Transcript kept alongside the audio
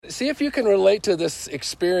see if you can relate to this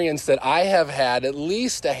experience that I have had at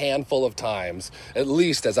least a handful of times, at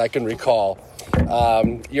least as I can recall.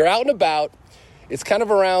 You're out and about. It's kind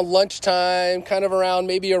of around lunchtime, kind of around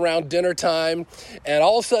maybe around dinner time, and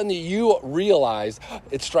all of a sudden you realize,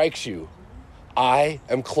 it strikes you, I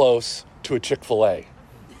am close to a Chick-fil-A.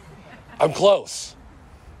 I'm close.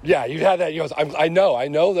 Yeah, you've had that. I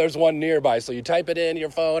know there's one nearby. So you type it in your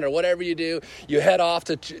phone or whatever you do. You head off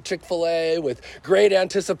to Chick-fil-A with great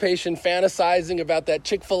anticipation, fantasizing about that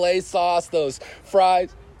Chick-fil-A sauce, those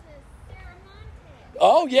fries.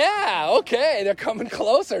 Oh, yeah, okay, they're coming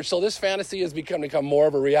closer. So this fantasy has become more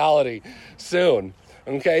of a reality soon,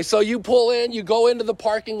 okay? So you pull in, you go into the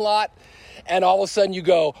parking lot, and all of a sudden you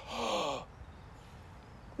go,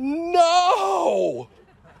 no!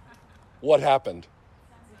 What happened?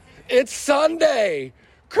 It's Sunday.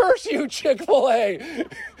 Curse you, Chick-fil-A.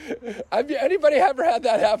 Anybody ever had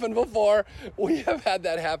that happen before? We have had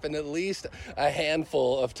that happen at least a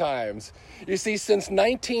handful of times. You see, since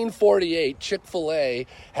 1948, Chick-fil-A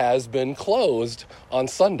has been closed on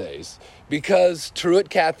Sundays because Truett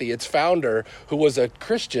Cathy, its founder, who was a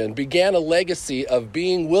Christian, began a legacy of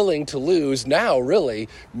being willing to lose now really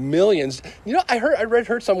millions. You know, I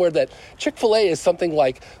heard somewhere that Chick-fil-A is something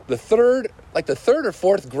like the third or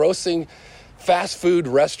fourth grossing fast food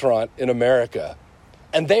restaurant in America,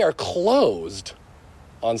 and they are closed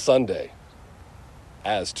on Sunday,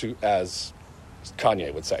 as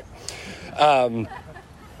Kanye would say.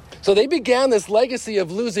 So they began this legacy of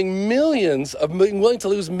being willing to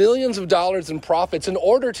lose millions of dollars in profits in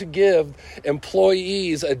order to give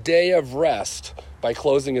employees a day of rest by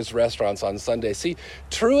closing his restaurants on Sunday. See,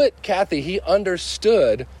 Truett Cathy, he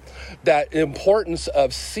understood that importance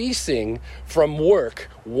of ceasing from work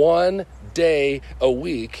one day a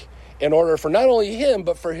week in order for not only him,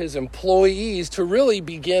 but for his employees to really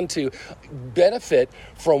begin to benefit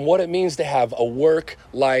from what it means to have a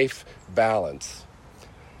work-life balance.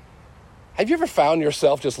 Have you ever found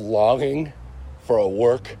yourself just longing for a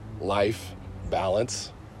work-life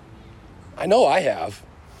balance? I know I have.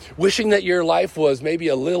 Wishing that your life was maybe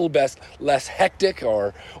a little bit less hectic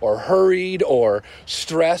or hurried or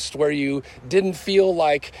stressed, where you didn't feel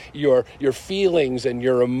like your feelings and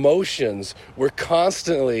your emotions were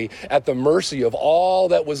constantly at the mercy of all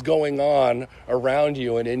that was going on around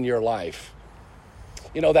you and in your life.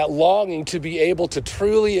 You know, that longing to be able to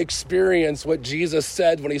truly experience what Jesus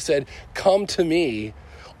said when he said, "Come to me,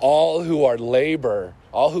 all who labor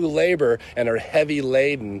and are heavy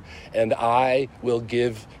laden, and I will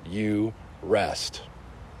give you rest."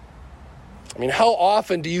 I mean, how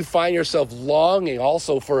often do you find yourself longing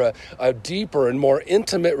also for a deeper and more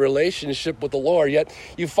intimate relationship with the Lord, yet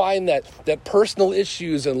you find that personal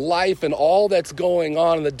issues in life and all that's going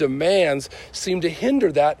on and the demands seem to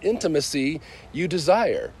hinder that intimacy you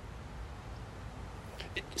desire?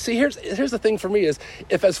 See, here's the thing for me is,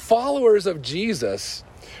 if as followers of Jesus,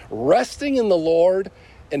 resting in the Lord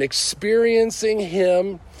and experiencing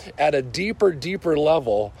him at a deeper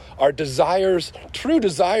level, our desires, true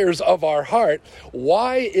desires of our heart,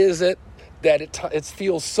 why is it that it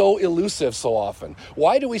feels so elusive so often?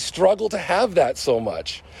 Why do we struggle to have that so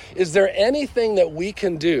much? Is there anything that we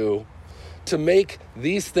can do to make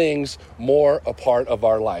these things more a part of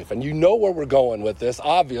our life? And you know where we're going with this,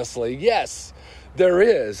 obviously. Yes, there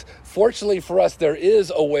is. Fortunately for us, there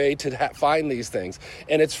is a way to find these things.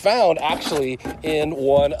 And it's found actually in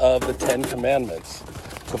one of the 10 commandments.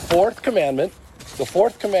 The fourth commandment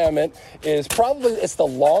is it's the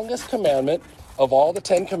longest commandment of all the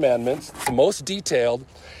 10 commandments, the most detailed.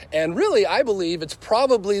 And really, I believe it's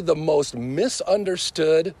probably the most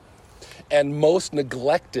misunderstood and most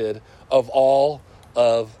neglected of all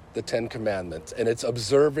of the 10 commandments. And it's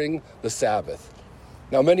observing the Sabbath.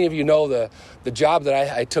 Now, many of you know the job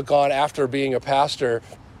that I took on after being a pastor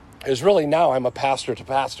is really now I'm a pastor to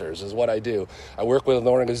pastors is what I do. I work with an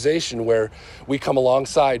organization where we come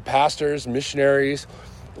alongside pastors, missionaries,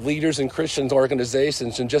 leaders in Christian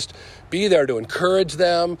organizations and just be there to encourage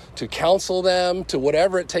them, to counsel them, to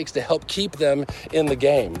whatever it takes to help keep them in the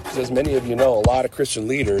game. Because as many of you know, a lot of Christian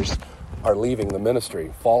leaders are leaving the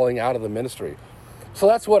ministry, falling out of the ministry. So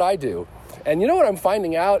that's what I do. And you know what I'm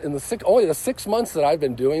finding out in only the 6 months that I've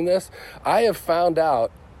been doing this, I have found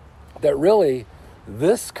out that really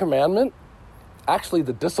this commandment, actually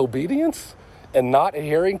the disobedience and not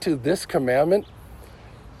adhering to this commandment,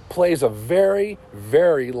 plays a very,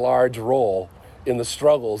 very large role in the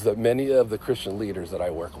struggles that many of the Christian leaders that I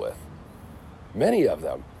work with. Many of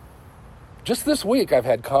them. Just this week, I've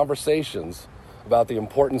had conversations about the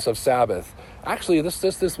importance of Sabbath. Actually,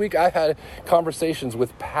 this week, I had conversations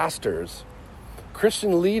with pastors,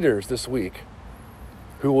 Christian leaders this week,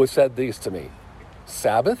 who said these to me.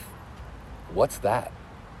 Sabbath? What's that?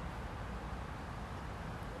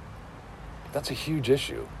 That's a huge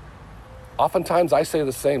issue. Oftentimes I say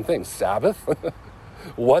the same thing. Sabbath?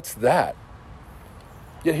 What's that?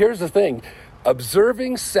 Yet here's the thing.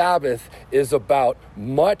 Observing Sabbath is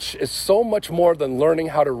so much more than learning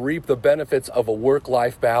how to reap the benefits of a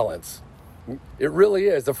work-life balance. It really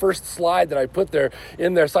is. The first slide that I put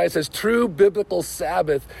in their slide says, true biblical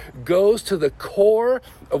Sabbath goes to the core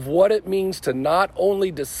of what it means to not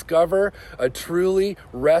only discover a truly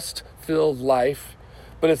rest-filled life,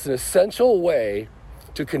 but it's an essential way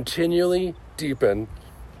to continually deepen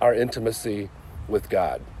our intimacy with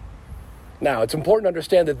God. Now, it's important to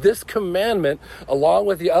understand that this commandment, along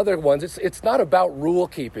with the other ones, it's not about rule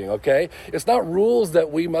keeping, okay? It's not rules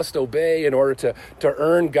that we must obey in order to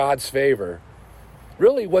earn God's favor.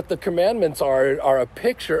 Really, what the commandments are a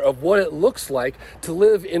picture of what it looks like to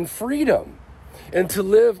live in freedom and to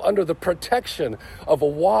live under the protection of a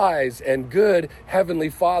wise and good Heavenly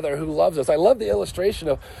Father who loves us. I love the illustration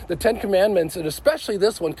of the Ten Commandments, and especially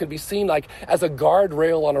this one can be seen like as a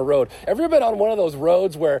guardrail on a road. Ever been on one of those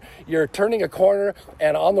roads where you're turning a corner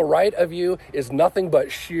and on the right of you is nothing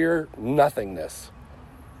but sheer nothingness?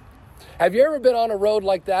 Have you ever been on a road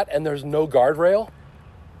like that and there's no guardrail?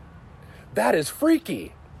 That is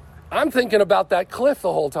freaky. I'm thinking about that cliff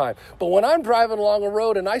the whole time. But when I'm driving along a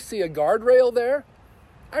road and I see a guardrail there,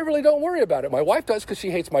 I really don't worry about it. My wife does because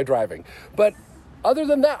she hates my driving. But other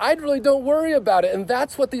than that, I really don't worry about it. And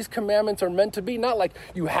that's what these commandments are meant to be. Not like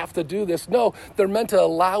you have to do this. No, they're meant to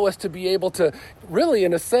allow us to be able to really,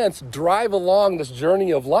 in a sense, drive along this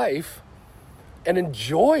journey of life and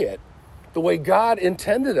enjoy it the way God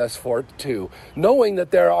intended us for it to, knowing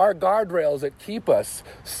that there are guardrails that keep us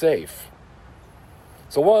safe.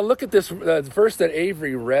 So I want to look at this verse that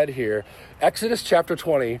Avery read here, Exodus chapter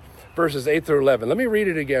 20, verses 8 through 11. Let me read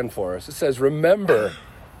it again for us. It says, remember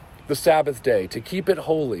the Sabbath day to keep it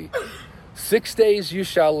holy. 6 days you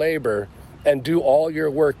shall labor and do all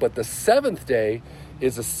your work, but the seventh day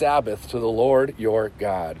is a Sabbath to the Lord your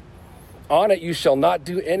God. On it you shall not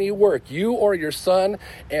do any work, you or your son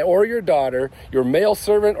or your daughter, your male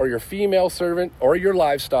servant or your female servant, or your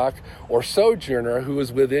livestock, or sojourner who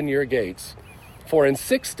is within your gates. For in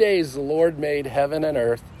 6 days the Lord made heaven and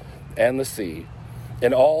earth and the sea,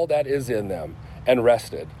 and all that is in them, and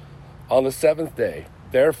rested on the seventh day.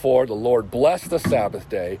 Therefore the Lord blessed the Sabbath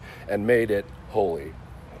day and made it holy.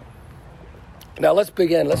 Now let's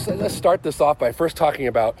begin. Let's start this off by first talking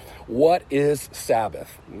about what is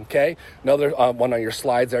Sabbath, okay? Another one on your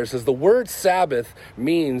slides there says the word Sabbath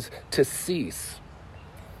means to cease.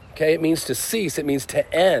 Okay, it means to cease. It means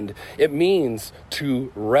to end. It means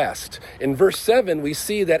to rest. In verse 7, we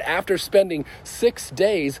see that after spending 6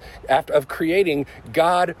 days of creating,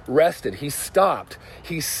 God rested. He stopped.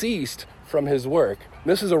 He ceased from his work.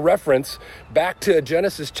 This is a reference back to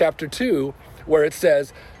Genesis chapter 2, where it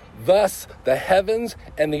says, thus the heavens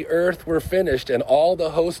and the earth were finished, and all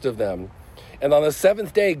the host of them. And on the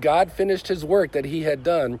seventh day, God finished his work that he had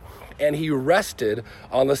done, and he rested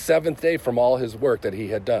on the seventh day from all his work that he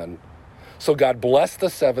had done. So God blessed the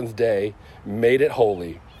seventh day, made it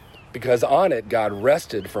holy, because on it God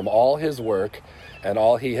rested from all his work and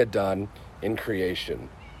all he had done in creation.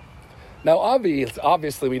 Now,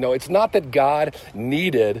 obviously, we know it's not that God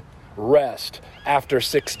needed rest after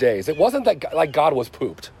 6 days. It wasn't that like God was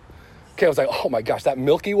pooped. Okay, I was like, oh my gosh, that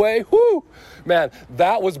Milky Way, whoo, man,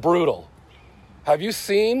 that was brutal. Have you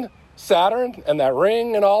seen Saturn and that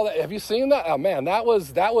ring and all that? Have you seen that? Oh man, that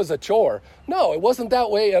was a chore. No, it wasn't that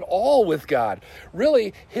way at all with God.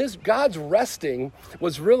 Really, God's resting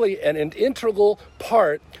was really an integral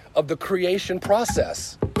part of the creation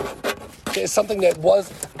process. Okay, it's something that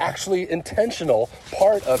was actually intentional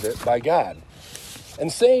part of it by God.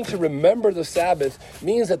 And saying to remember the Sabbath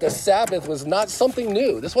means that the Sabbath was not something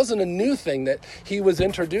new. This wasn't a new thing that he was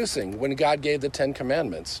introducing when God gave the Ten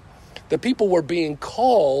Commandments. The people were being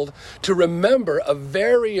called to remember a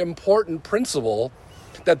very important principle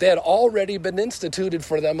that they had already been instituted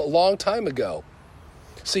for them a long time ago.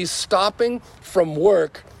 See, stopping from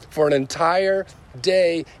work for an entire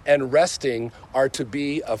day and resting are to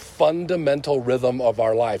be a fundamental rhythm of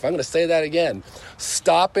our life. I'm going to say that again.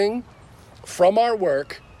 Stopping from our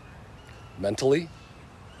work, mentally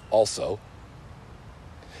also,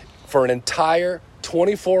 for an entire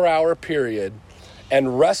 24-hour period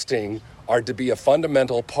and resting are to be a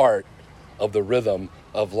fundamental part of the rhythm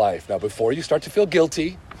of life. Now, before you start to feel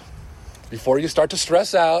guilty, before you start to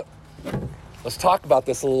stress out, let's talk about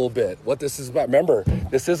this a little bit, what this is about. Remember,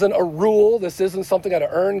 this isn't a rule. This isn't something to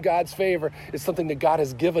earn God's favor. It's something that God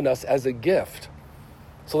has given us as a gift.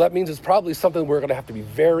 So that means it's probably something we're going to have to be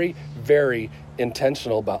very, very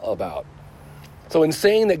intentional about. So in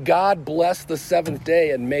saying that God blessed the seventh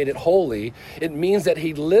day and made it holy, it means that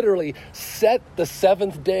he literally set the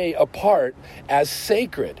seventh day apart as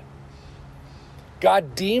sacred.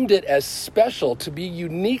 God deemed it as special, to be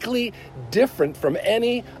uniquely different from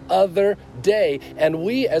any other day. And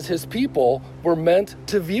we as his people were meant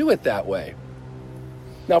to view it that way.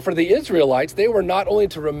 Now for the Israelites, they were not only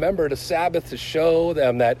to remember the Sabbath to show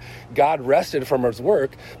them that God rested from his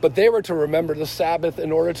work, but they were to remember the Sabbath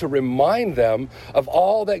in order to remind them of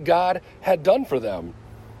all that God had done for them.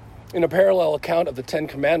 In a parallel account of the Ten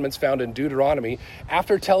Commandments found in Deuteronomy,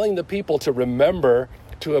 after telling the people to remember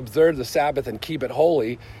to observe the Sabbath and keep it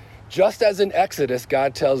holy, just as in Exodus,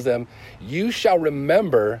 God tells them, "You shall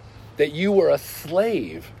remember that you were a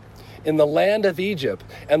slave in the land of Egypt,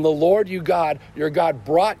 and the Lord your God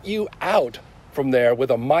brought you out from there with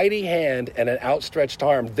a mighty hand and an outstretched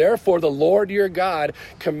arm. Therefore, the Lord your God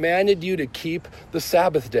commanded you to keep the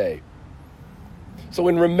Sabbath day." So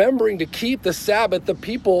in remembering to keep the Sabbath, the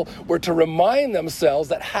people were to remind themselves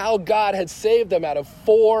that how God had saved them out of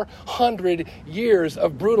 400 years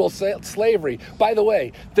of brutal slavery. By the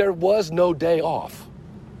way, there was no day off.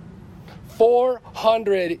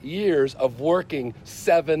 400 years of working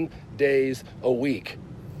 7 days a week.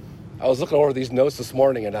 I was looking over these notes this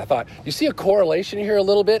morning and I thought, you see a correlation here a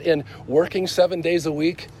little bit in working 7 days a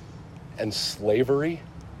week and slavery?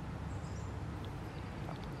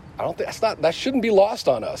 I don't think that shouldn't be lost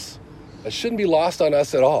on us. That shouldn't be lost on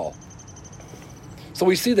us at all. So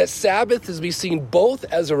we see that Sabbath is to be seen both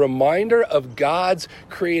as a reminder of God's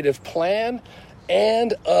creative plan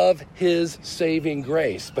and of his saving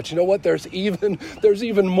grace. But you know what? There's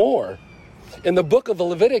even more. In the book of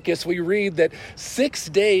Leviticus, we read that 6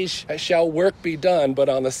 days shall work be done, but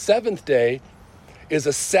on the seventh day is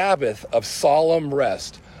a Sabbath of solemn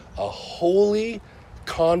rest, a holy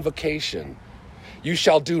convocation. You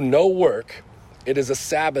shall do no work. It is a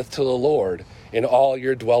Sabbath to the Lord in all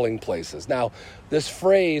your dwelling places. Now, this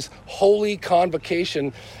phrase, holy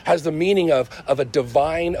convocation, has the meaning of a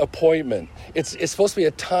divine appointment. It's supposed to be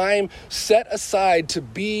a time set aside to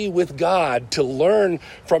be with God, to learn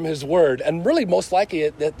from his word. And really, most likely,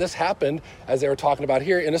 this happened, as they were talking about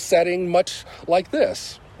here, in a setting much like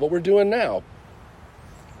this, what we're doing now.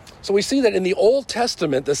 So we see that in the Old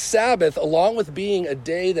Testament, the Sabbath, along with being a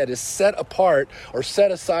day that is set apart or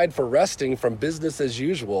set aside for resting from business as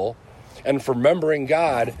usual and for remembering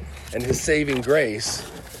God and his saving grace,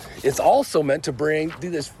 it's also meant to be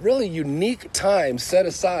this really unique time set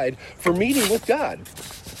aside for meeting with God.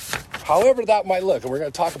 However that might look, and we're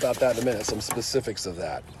going to talk about that in a minute, some specifics of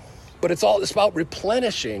that. But it's about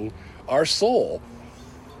replenishing our soul.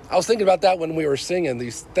 I was thinking about that when we were singing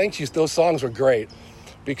these. Those songs were great.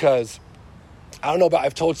 Because I don't know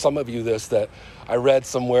I've told some of you this, that I read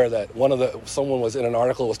somewhere that someone was in an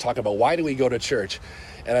article was talking about why do we go to church?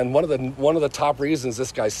 And one of the top reasons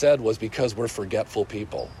this guy said was because we're forgetful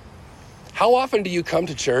people. How often do you come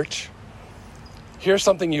to church, hear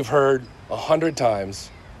something you've heard 100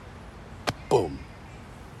 times, boom.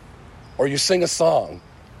 Or you sing a song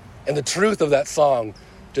and the truth of that song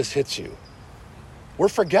just hits you. We're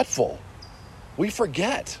forgetful. We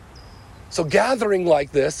forget. So gathering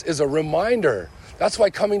like this is a reminder. That's why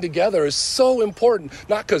coming together is so important.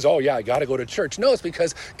 Not because, I got to go to church. No, it's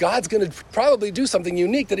because God's going to probably do something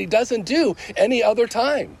unique that he doesn't do any other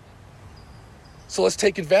time. So let's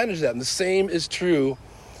take advantage of that. And the same is true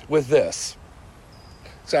with this.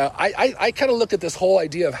 So I kind of look at this whole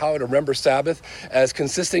idea of how to remember Sabbath as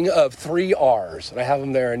consisting of 3 R's. And I have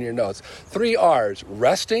them there in your notes. 3 R's: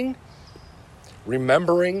 resting,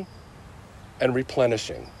 remembering, and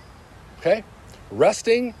replenishing. Okay?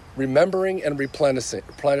 Resting, remembering, and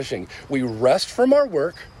replenishing. We rest from our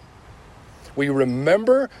work. We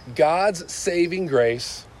remember God's saving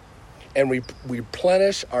grace. And we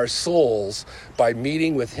replenish our souls by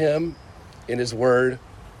meeting with him in his word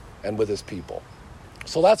and with his people.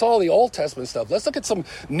 So that's all the Old Testament stuff. Let's look at some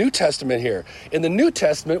New Testament here. In the New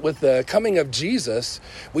Testament, with the coming of Jesus,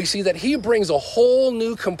 we see that he brings a whole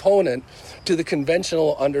new component to the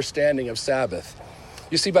conventional understanding of Sabbath.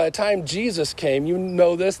 You see, by the time Jesus came, you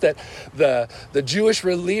know this, that the Jewish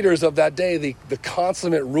leaders of that day, the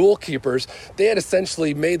consummate rule keepers, they had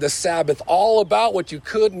essentially made the Sabbath all about what you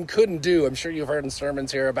could and couldn't do. I'm sure you've heard in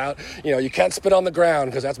sermons here about, you can't spit on the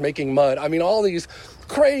ground because that's making mud. I mean, all these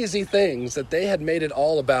crazy things that they had made it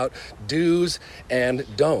all about do's and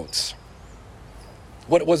don'ts.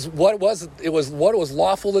 What was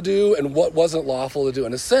lawful to do and what wasn't lawful to do.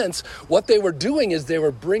 In a sense, what they were doing is they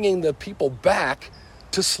were bringing the people back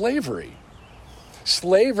to slavery.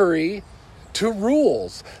 Slavery to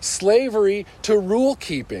rules, slavery to rule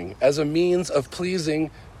keeping as a means of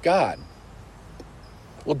pleasing God.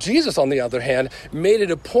 Well, Jesus, on the other hand, made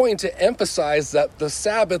it a point to emphasize that the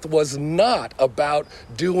Sabbath was not about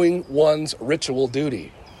doing one's ritual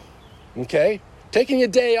duty. Okay? Taking a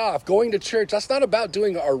day off, going to church, that's not about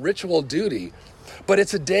doing our ritual duty, but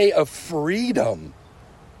it's a day of freedom.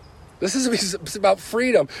 This is about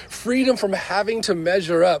freedom. Freedom from having to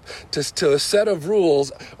measure up to a set of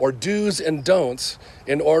rules or do's and don'ts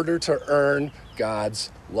in order to earn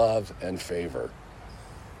God's love and favor.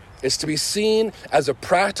 It's to be seen as a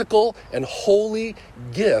practical and holy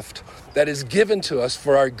gift that is given to us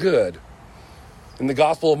for our good. In the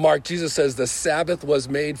Gospel of Mark, Jesus says the Sabbath was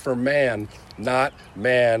made for man, not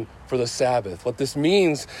man for the Sabbath. What this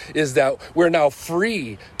means is that we're now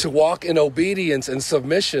free to walk in obedience and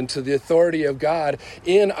submission to the authority of God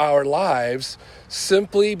in our lives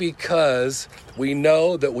simply because we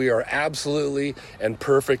know that we are absolutely and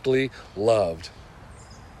perfectly loved.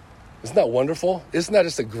 Isn't that wonderful? Isn't that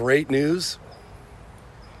just a great news?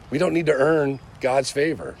 We don't need to earn God's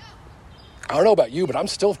favor. I don't know about you, but I'm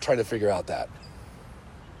still trying to figure out that.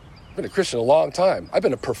 I've been a Christian a long time. I've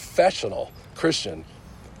been a professional Christian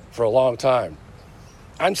for a long time.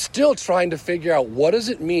 I'm still trying to figure out what does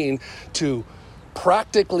it mean to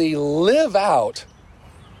practically live out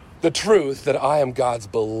the truth that I am God's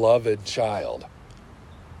beloved child.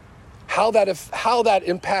 How that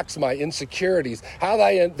impacts my insecurities, how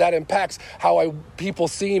that impacts how people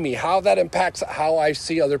see me, how that impacts how I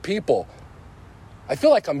see other people. I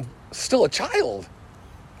feel like I'm still a child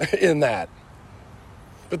in that.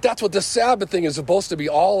 But that's what the Sabbath thing is supposed to be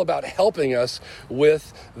all about, helping us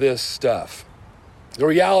with this stuff. The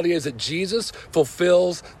reality is that Jesus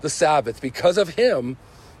fulfills the Sabbath. Because of him,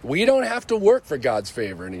 we don't have to work for God's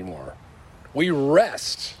favor anymore. We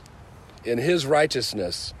rest in his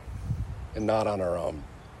righteousness and not on our own.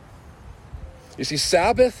 You see,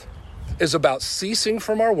 Sabbath is about ceasing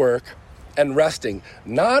from our work and resting,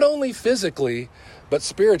 not only physically, but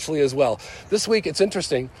spiritually as well. This week, it's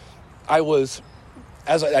interesting. I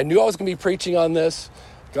knew I was going to be preaching on this,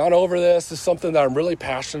 gone over this. This is something that I'm really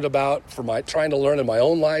passionate about for trying to learn in my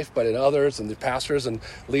own life, but in others and the pastors and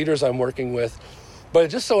leaders I'm working with. But it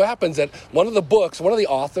just so happens that one of the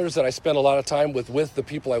authors that I spend a lot of time with the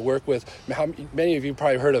people I work with, many of you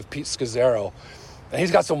probably heard of Pete Scazzero. And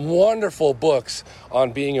he's got some wonderful books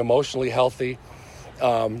on being emotionally healthy.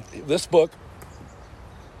 This book,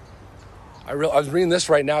 I was reading this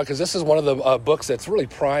right now because this is one of the books that's really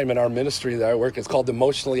prime in our ministry that I work. It's called The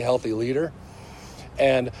Emotionally Healthy Leader.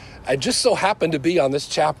 And I just so happened to be on this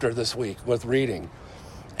chapter this week with reading.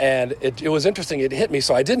 And it was interesting. It hit me.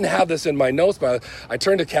 So I didn't have this in my notes, but I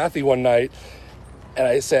turned to Kathy one night and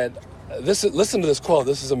I said, listen to this quote.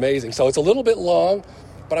 This is amazing. So it's a little bit long,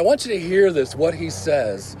 but I want you to hear this, what he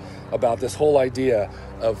says about this whole idea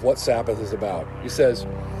of what Sabbath is about. He says,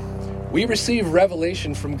 we receive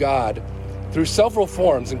revelation from God through several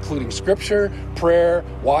forms, including scripture, prayer,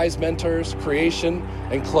 wise mentors, creation,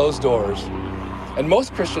 and closed doors. And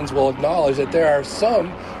most Christians will acknowledge that there are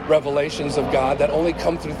some revelations of God that only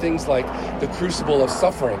come through things like the crucible of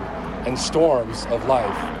suffering and storms of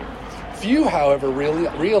life. Few, however, really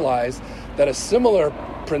realize that a similar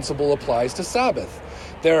principle applies to Sabbath.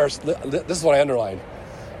 This is what I underlined.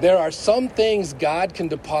 There are some things God can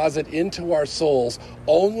deposit into our souls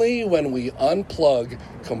only when we unplug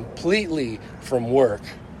completely from work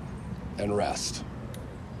and rest.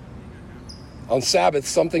 On Sabbath,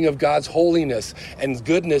 something of God's holiness and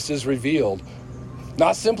goodness is revealed,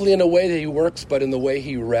 not simply in a way that he works, but in the way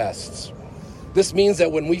he rests. This means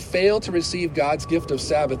that when we fail to receive God's gift of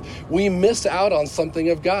Sabbath, we miss out on something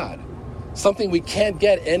of God, something we can't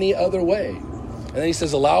get any other way. And then he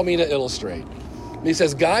says, allow me to illustrate. And he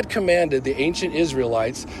says, God commanded the ancient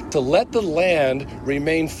Israelites to let the land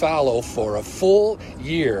remain fallow for a full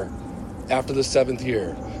year after the seventh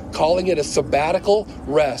year, calling it a sabbatical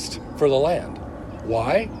rest for the land.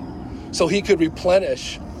 Why? So he could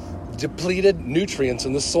replenish depleted nutrients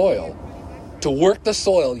in the soil. To work the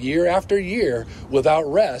soil year after year without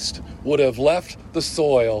rest would have left the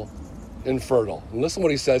soil infertile. And listen to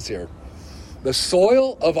what he says here. The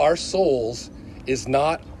soil of our souls is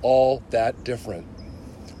not all that different.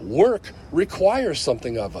 Work requires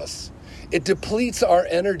something of us. It depletes our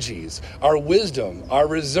energies, our wisdom, our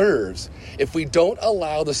reserves. If we don't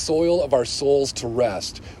allow the soil of our souls to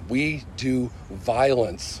rest, we do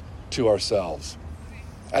violence to ourselves.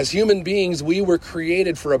 As human beings, we were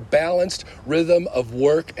created for a balanced rhythm of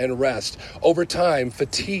work and rest. Over time,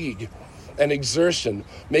 fatigue and exertion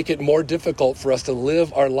make it more difficult for us to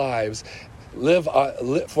live our lives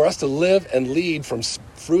for us to live and lead from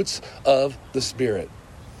fruits of the Spirit.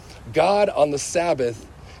 God on the Sabbath,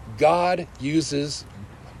 God uses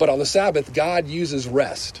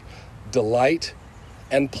rest, delight,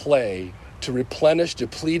 and play to replenish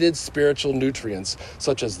depleted spiritual nutrients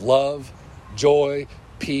such as love, joy,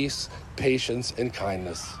 peace, patience, and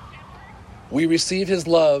kindness. We receive his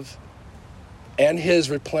love and he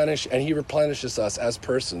replenishes us as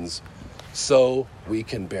persons so we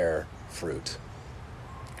can bear fruit.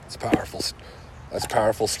 It's powerful. That's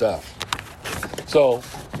powerful stuff. So,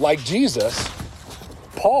 like Jesus,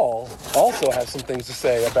 Paul also has some things to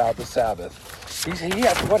say about the Sabbath.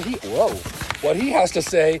 What he has to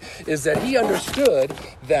say is that he understood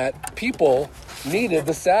that people needed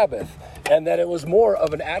the Sabbath and that it was more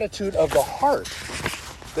of an attitude of the heart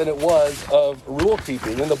than it was of rule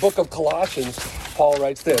keeping. In the book of Colossians, Paul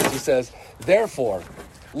writes this. He says, "Therefore,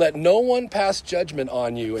 let no one pass judgment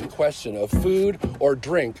on you in question of food or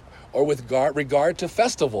drink or with regard to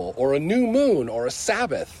festival or a new moon or a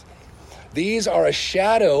Sabbath. These are a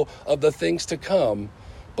shadow of the things to come,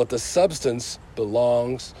 but the substance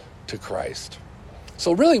belongs to Christ."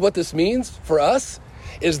 So really what this means for us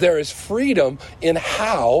is there is freedom in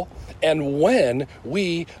how and when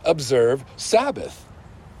we observe Sabbath.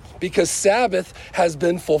 Because Sabbath has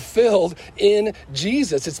been fulfilled in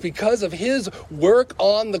Jesus. It's because of his work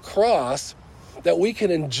on the cross that we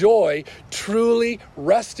can enjoy truly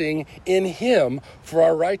resting in him for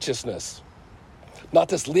our righteousness. Not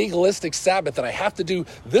this legalistic Sabbath that I have to do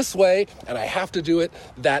this way and I have to do it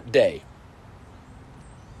that day.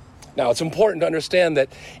 Now, it's important to understand that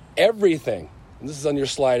everything, and this is on your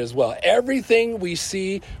slide as well, everything we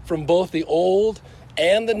see from both the Old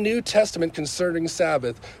and the New Testament concerning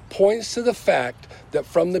Sabbath points to the fact that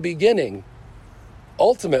from the beginning,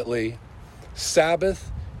 ultimately, Sabbath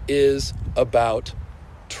is about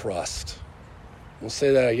trust. We'll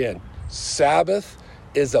say that again. Sabbath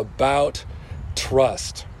is about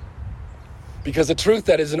trust. Because the truth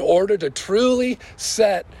that is in order to truly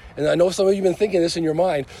set, and I know some of you have been thinking this in your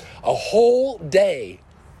mind, a whole day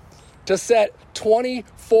to set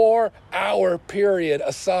 24-hour period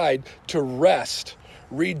aside to rest,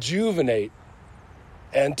 rejuvenate,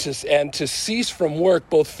 and to cease from work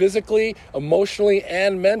both physically, emotionally,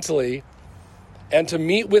 and mentally, and to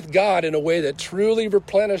meet with God in a way that truly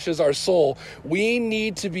replenishes our soul, we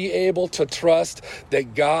need to be able to trust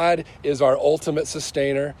that God is our ultimate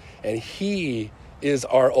sustainer and he is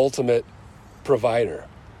our ultimate provider.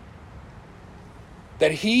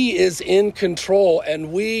 That he is in control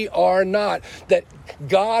and we are not. That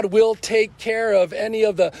God will take care of any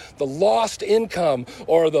of the lost income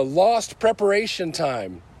or the lost preparation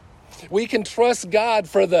time. We can trust God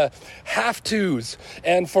for the have-tos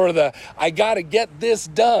and for the, I got to get this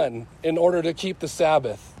done in order to keep the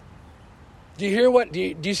Sabbath. Do you hear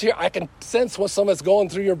do you hear? I can sense what some is going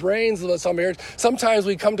through your brains. Sometimes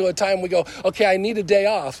we come to a time we go, okay, I need a day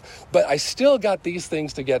off, but I still got these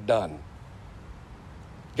things to get done.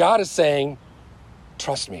 God is saying,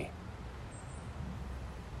 trust me.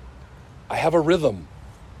 I have a rhythm.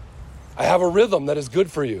 I have a rhythm that is good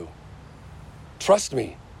for you. Trust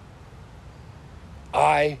me.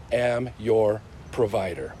 I am your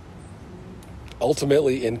provider.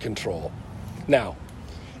 Ultimately in control. Now,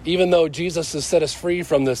 even though Jesus has set us free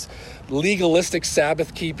from this legalistic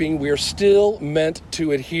Sabbath keeping, we are still meant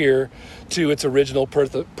to adhere to its original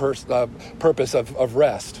purpose of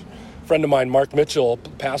rest. A friend of mine, Mark Mitchell,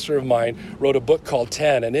 pastor of mine, wrote a book called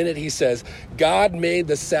 10, and in it he says, God made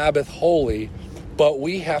the Sabbath holy, but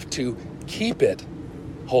we have to keep it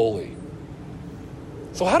holy.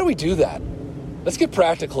 So how do we do that? Let's get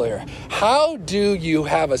practical here. How do you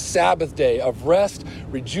have a Sabbath day of rest,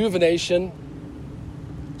 rejuvenation,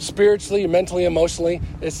 spiritually, mentally, emotionally,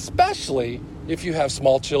 especially if you have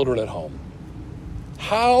small children at home?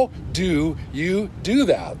 How do you do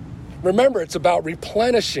that? Remember, it's about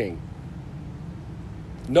replenishing,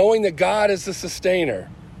 knowing that God is the sustainer.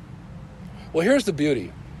 Well, here's the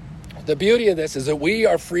beauty. The beauty of this is that we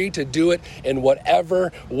are free to do it in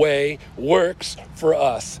whatever way works for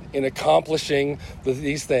us in accomplishing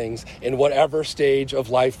these things in whatever stage of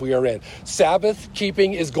life we are in. Sabbath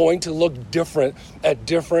keeping is going to look different at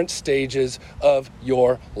different stages of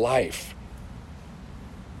your life.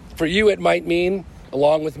 For you, it might mean,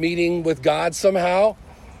 along with meeting with God somehow,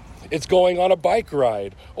 it's going on a bike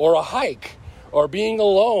ride or a hike or being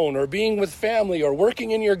alone or being with family or working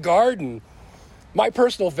in your garden. My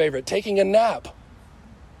personal favorite, taking a nap,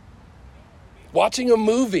 watching a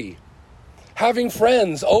movie, having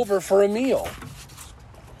friends over for a meal.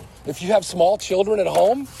 If you have small children at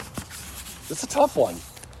home, it's a tough one.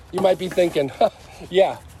 You might be thinking,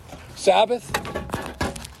 yeah, Sabbath,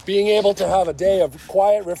 being able to have a day of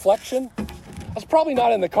quiet reflection, that's probably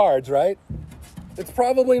not in the cards, right? It's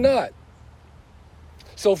probably not.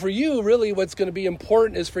 So for you, really what's going to be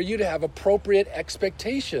important is for you to have appropriate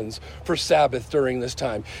expectations for Sabbath during this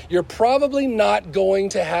time. You're probably not going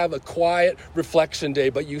to have a quiet reflection day,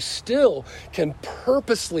 but you still can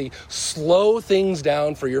purposely slow things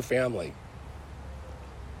down for your family.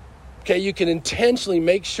 Okay, you can intentionally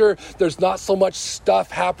make sure there's not so much stuff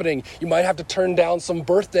happening. You might have to turn down some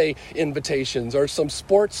birthday invitations or some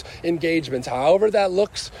sports engagements, however that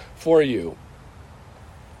looks for you.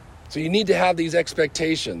 So you need to have these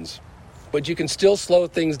expectations, but you can still slow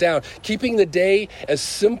things down, keeping the day as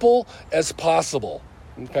simple as possible,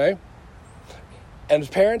 okay? And as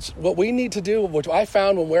parents, what we need to do, which I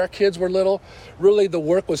found when our kids were little, really the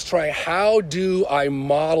work was trying, how do I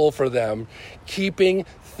model for them keeping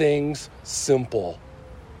things simple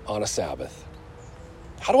on a Sabbath?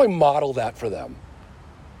 How do I model that for them?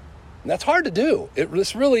 And that's hard to do.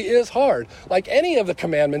 This really is hard. Like any of the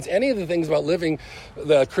commandments, any of the things about living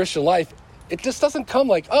the Christian life, it just doesn't come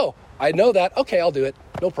like, oh, I know that. Okay, I'll do it.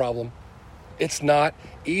 No problem. It's not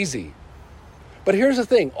easy. But here's the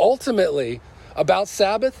thing. Ultimately, about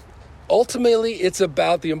Sabbath, it's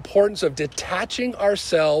about the importance of detaching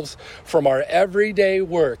ourselves from our everyday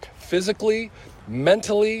work, physically,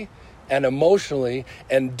 mentally, and emotionally,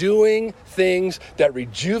 and doing things that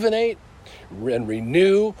rejuvenate and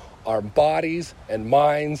renew our bodies and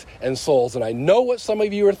minds and souls. And I know what some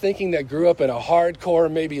of you are thinking that grew up in a hardcore,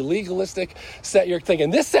 maybe legalistic set. You're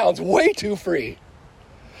thinking, this sounds way too free.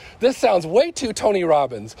 This sounds way too Tony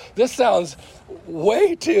Robbins. This sounds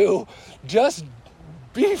way too just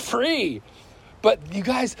be free. But you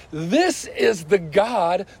guys, this is the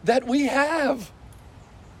God that we have.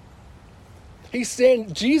 He's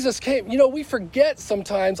saying Jesus came. You know, we forget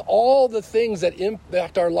sometimes all the things that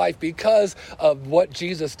impact our life because of what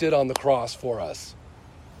Jesus did on the cross for us.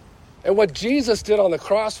 And what Jesus did on the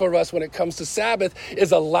cross for us when it comes to Sabbath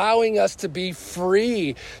is allowing us to be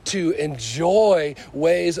free to enjoy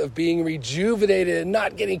ways of being rejuvenated and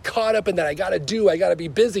not getting caught up in that. I got to be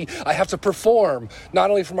busy. I have to perform, not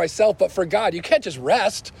only for myself, but for God. You can't just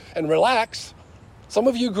rest and relax. Some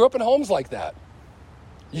of you grew up in homes like that.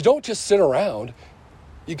 You don't just sit around.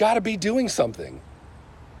 You got to be doing something.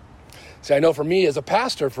 See, I know for me as a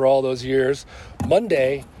pastor for all those years,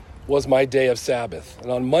 Monday was my day of Sabbath. And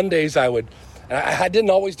on Mondays I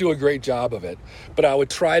didn't always do a great job of it, but I would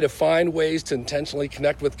try to find ways to intentionally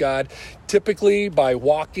connect with God, typically by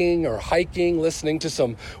walking or hiking, listening to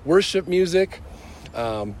some worship music.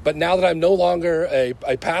 But now that I'm no longer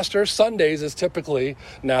a pastor, Sundays is typically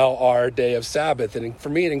now our day of Sabbath. And for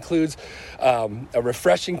me, it includes a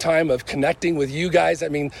refreshing time of connecting with you guys. I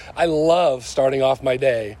mean, I love starting off my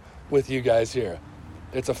day with you guys here.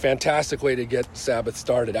 It's a fantastic way to get Sabbath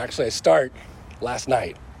started. Actually, I start last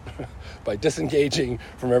night by disengaging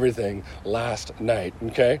from everything last night,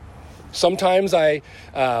 okay? Sometimes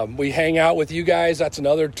we hang out with you guys. That's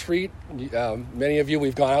another treat. Many of you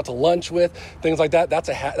we've gone out to lunch with, things like that. That's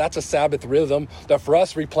a Sabbath rhythm that for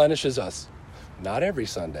us replenishes us. Not every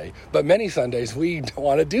Sunday, but many Sundays we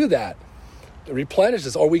want to do that. It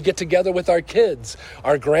replenishes, or we get together with our kids,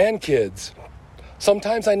 our grandkids.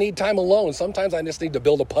 Sometimes I need time alone. Sometimes I just need to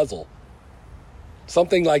build a puzzle.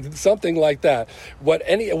 Something like that.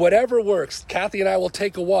 Whatever works. Kathy and I will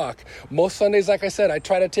take a walk. Most Sundays, like I said, I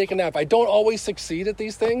try to take a nap. I don't always succeed at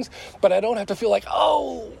these things, but I don't have to feel like,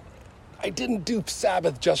 oh, I didn't do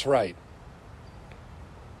Sabbath just right.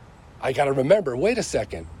 I got to remember, wait a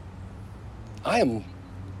second. I'm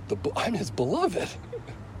his beloved.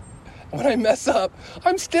 When I mess up,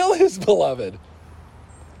 I'm still his beloved.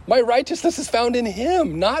 My righteousness is found in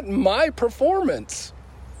him, not in my performance.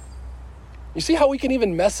 You see how we can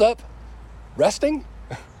even mess up resting?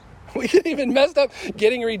 We can even mess up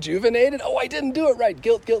getting rejuvenated. Oh, I didn't do it right.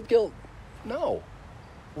 Guilt. No,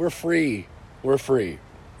 we're free. We're free.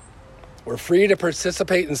 We're free to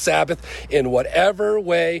participate in Sabbath in whatever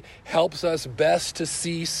way helps us best to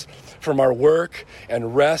cease from our work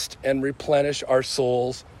and rest and replenish our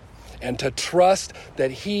souls, and to trust that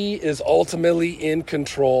he is ultimately in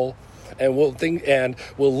control and will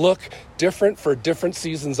look different for different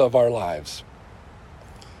seasons of our lives.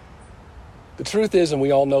 The truth is, and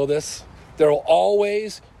we all know this, there will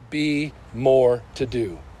always be more to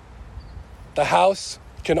do. The house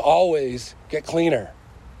can always get cleaner.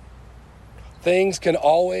 Things can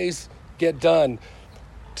always get done.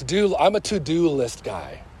 I'm a to-do list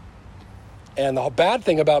guy. And the bad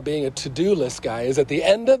thing about being a to-do list guy is at the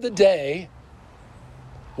end of the day,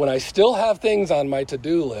 when I still have things on my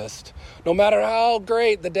to-do list, no matter how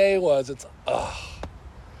great the day was, it's,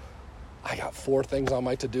 I got 4 things on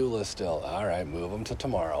my to-do list still. All right, move them to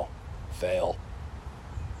tomorrow. Fail.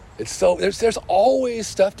 It's so, there's always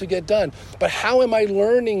stuff to get done. But how am I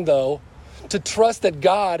learning, though, to trust that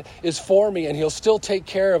God is for me and he'll still take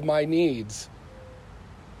care of my needs?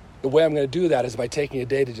 The way I'm going to do that is by taking a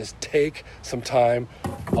day to just take some time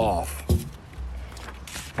off.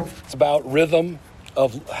 It's about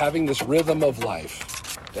having this rhythm of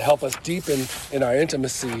life to help us deepen in our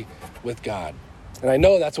intimacy with God. And I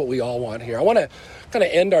know that's what we all want here. I want to kind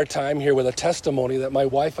of end our time here with a testimony that my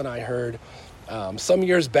wife and I heard some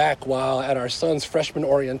years back while at our son's freshman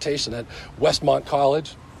orientation at Westmont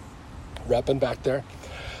College, repping back there.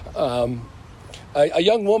 A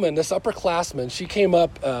young woman, this upperclassman, she came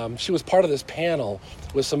up, she was part of this panel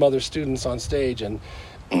with some other students on stage, and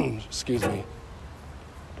excuse me,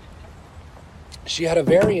 she had a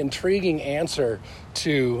very intriguing answer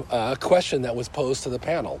to a question that was posed to the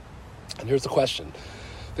panel. And here's the question.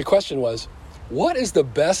 The question was, what is the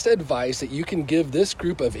best advice that you can give this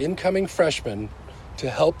group of incoming freshmen to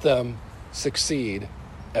help them succeed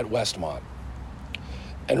at Westmont?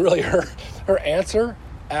 And really her answer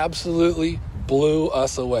absolutely blew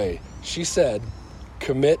us away. She said,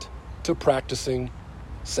 commit to practicing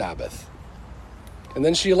Sabbath. And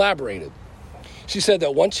then she elaborated. She said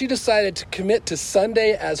that once she decided to commit to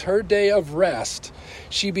Sunday as her day of rest,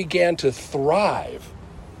 she began to thrive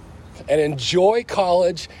and enjoy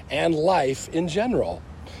college and life in general.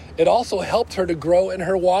 It also helped her to grow in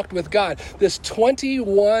her walk with God. This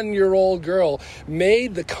 21-year-old girl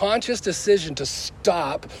made the conscious decision to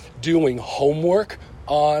stop doing homework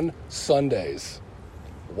on Sundays.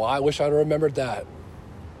 Wow, I wish I'd remembered that.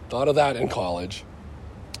 Thought of that in college.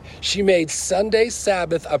 She made Sunday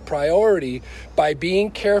Sabbath a priority by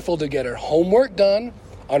being careful to get her homework done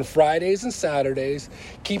on Fridays and Saturdays,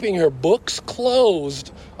 keeping her books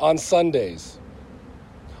closed on Sundays.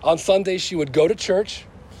 On Sundays, she would go to church,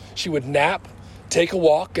 she would nap, take a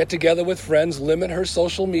walk, get together with friends, limit her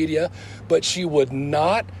social media, but she would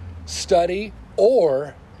not study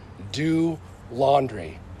or do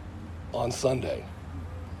laundry on Sunday.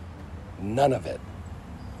 None of it.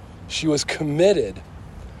 She was committed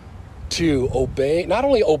to not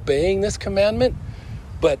only obeying this commandment,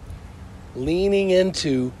 but leaning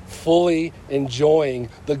into fully enjoying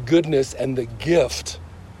the goodness and the gift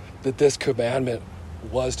that this commandment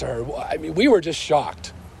was to her. I mean, we were just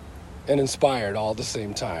shocked and inspired all at the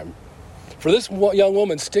same time. For this young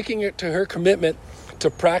woman, sticking to her commitment to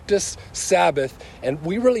practice Sabbath, and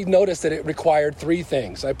we really noticed that it required 3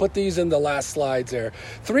 things. I put these in the last slides there.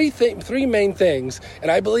 3 main things, and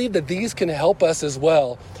I believe that these can help us as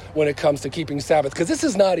well when it comes to keeping Sabbath, because this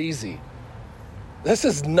is not easy. This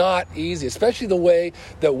is not easy, especially the way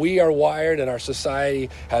that we are wired and our society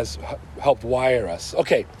has helped wire us.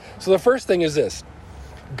 Okay, so the first thing is this.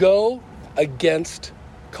 Go against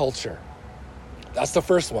culture. That's the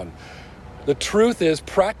first one. The truth is,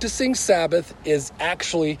 practicing Sabbath is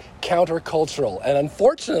actually countercultural. And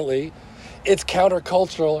unfortunately, it's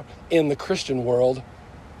countercultural in the Christian world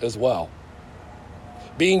as well.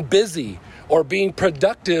 Being busy or being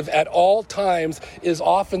productive at all times is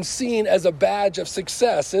often seen as a badge of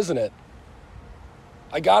success, isn't it?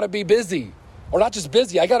 I gotta be busy. Or not just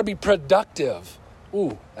busy, I gotta be productive.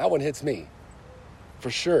 Ooh, that one hits me, for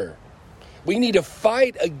sure. We need to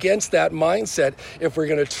fight against that mindset if we're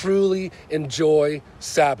going to truly enjoy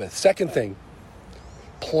Sabbath. Second thing,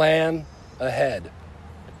 plan ahead.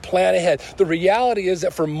 Plan ahead. The reality is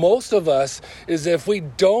that for most of us is if we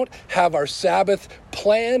don't have our Sabbath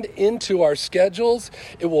planned into our schedules,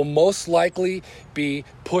 it will most likely be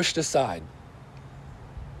pushed aside.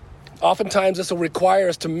 Oftentimes, this will require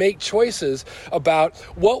us to make choices about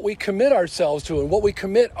what we commit ourselves to and what we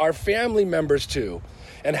commit our family members to,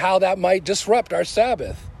 and how that might disrupt our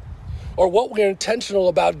Sabbath, or what we're intentional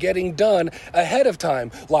about getting done ahead of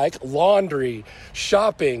time, like laundry,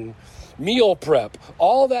 shopping, meal prep,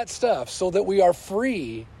 all that stuff, so that we are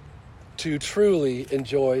free to truly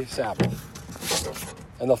enjoy Sabbath.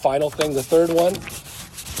 And the final thing, the third one,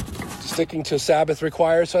 sticking to Sabbath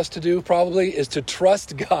requires us to do probably, is to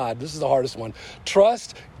trust God. This is the hardest one.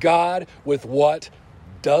 Trust God with what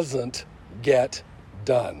doesn't get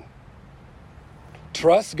done.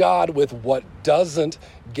 Trust God with what doesn't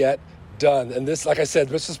get done. And this, like I said,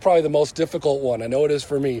 this is probably the most difficult one. I know it is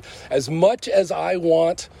for me. As much as I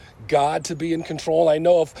want God to be in control, I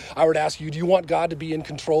know if I were to ask you, do you want God to be in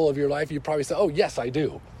control of your life? You'd probably say, oh, yes, I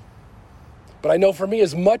do. But I know for me,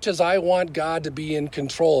 as much as I want God to be in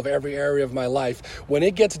control of every area of my life, when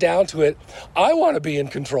it gets down to it, I want to be in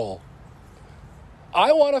control.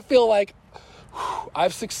 I want to feel like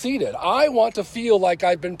I've succeeded. I want to feel like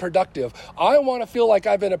I've been productive. I want to feel like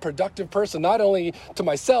I've been a productive person, not only to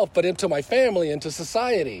myself, but into my family and to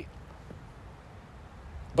society.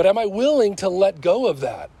 But am I willing to let go of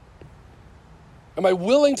that? Am I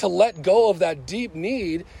willing to let go of that deep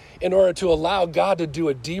need in order to allow God to do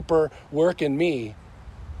a deeper work in me?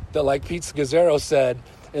 That, like Pete Scazzero said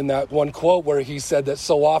in that one quote where he said that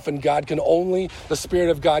so often the Spirit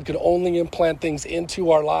of God can only implant things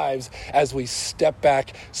into our lives as we step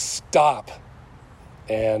back, stop,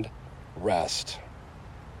 and rest.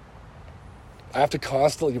 I have to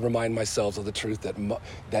constantly remind myself of the truth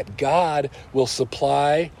that God will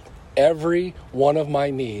supply every one of my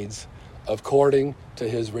needs according to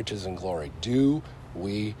his riches and glory. Do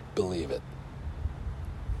we believe it?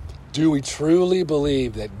 Do we truly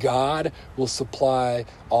believe that God will supply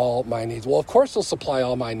all my needs? Well, of course he'll supply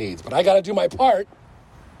all my needs, but I got to do my part.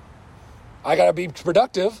 I got to be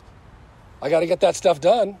productive. I got to get that stuff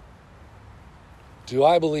done. Do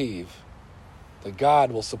I believe that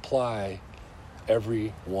God will supply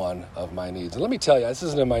every one of my needs? And let me tell you, this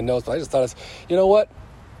isn't in my notes, but I just thought, you know what?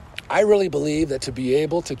 I really believe that to be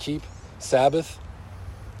able to keep Sabbath,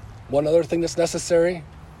 one other thing that's necessary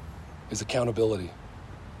is accountability.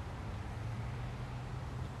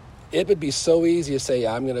 It would be so easy to say,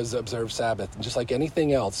 I'm going to observe Sabbath, and just like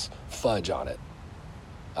anything else, fudge on it.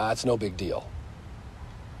 It's no big deal.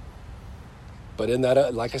 But in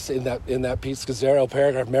that, like I said, in that Pete Scazzero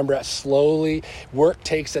paragraph, remember, slowly work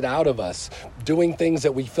takes it out of us. Doing things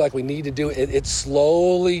that we feel like we need to do, it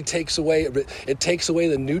slowly takes away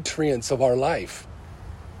the nutrients of our life.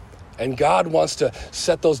 And God wants to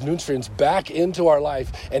set those nutrients back into our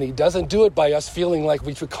life. And he doesn't do it by us feeling like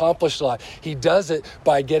we've accomplished a lot. He does it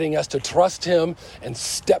by getting us to trust him and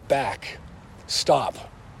step back, stop,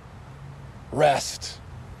 rest,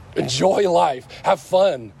 enjoy life, have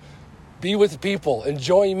fun, be with people,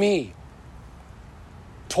 enjoy me.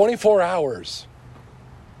 24 hours.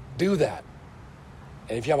 Do that.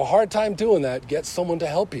 And if you have a hard time doing that, get someone to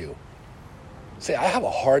help you. Say, I have a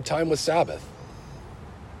hard time with Sabbath.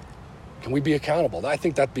 Can we be accountable? I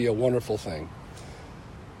think that'd be a wonderful thing.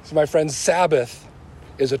 So my friends, Sabbath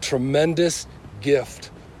is a tremendous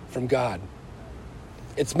gift from God.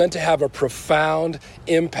 It's meant to have a profound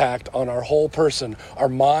impact on our whole person, our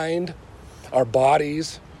mind, our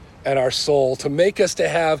bodies, and our soul, to make us to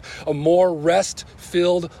have a more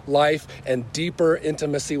rest-filled life and deeper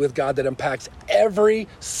intimacy with God that impacts every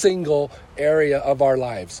single area of our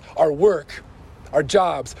lives. Our work, our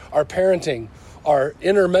jobs, our parenting, our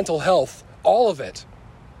inner mental health, all of it.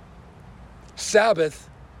 Sabbath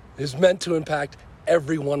is meant to impact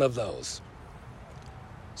every one of those.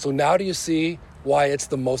 So now do you see why it's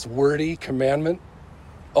the most wordy commandment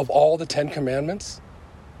of all the 10 commandments?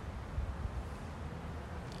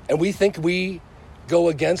 And we think we go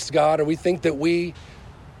against God, or we think that we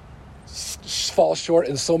fall short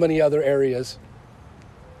in so many other areas.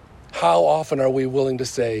 How often are we willing to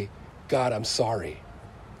say, God, I'm sorry.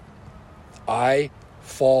 I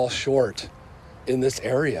fall short in this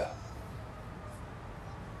area.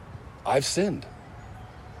 I've sinned.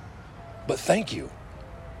 But thank you.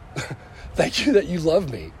 Thank you that you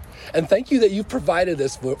love me. And thank you that you've provided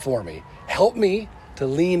this for me. Help me to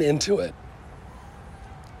lean into it.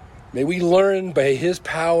 May we learn by his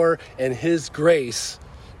power and his grace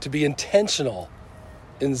to be intentional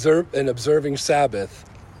in observing Sabbath,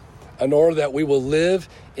 in order that we will live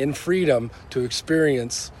in freedom to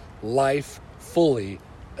experience life fully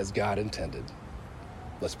as God intended.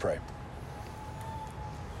 Let's pray.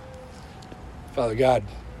 Father God,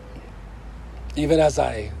 even as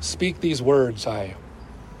I speak these words, I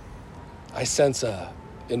sense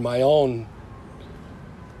in my own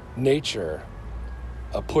nature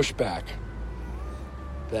a pushback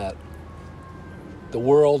that the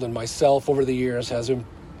world and myself over the years has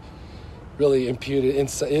really imputed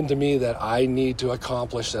into me, that I need to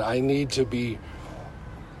accomplish, that I need to be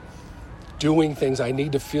doing things. I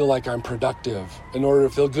need to feel like I'm productive in order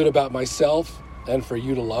to feel good about myself and for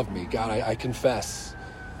you to love me. God, I confess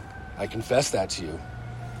that to you.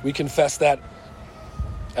 We confess that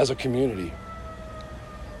as a community.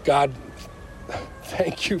 God,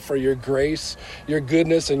 thank you for your grace, your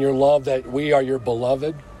goodness, and your love, that we are your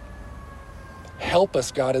beloved. Help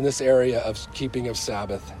us, God, in this area of keeping of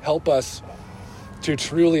Sabbath. Help us to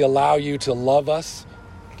truly allow you to love us.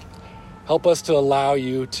 Help us to allow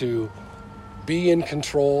you to be in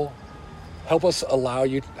control. Help us to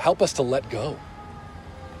let go.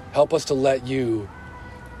 Help us to let you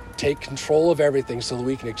take control of everything so that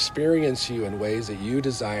we can experience you in ways that you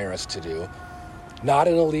desire us to do. Not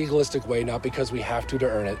in a legalistic way, not because we have to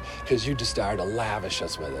earn it, because you desire to lavish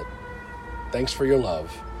us with it. Thanks for your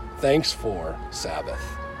love. Thanks for Sabbath.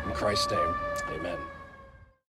 In Christ's name,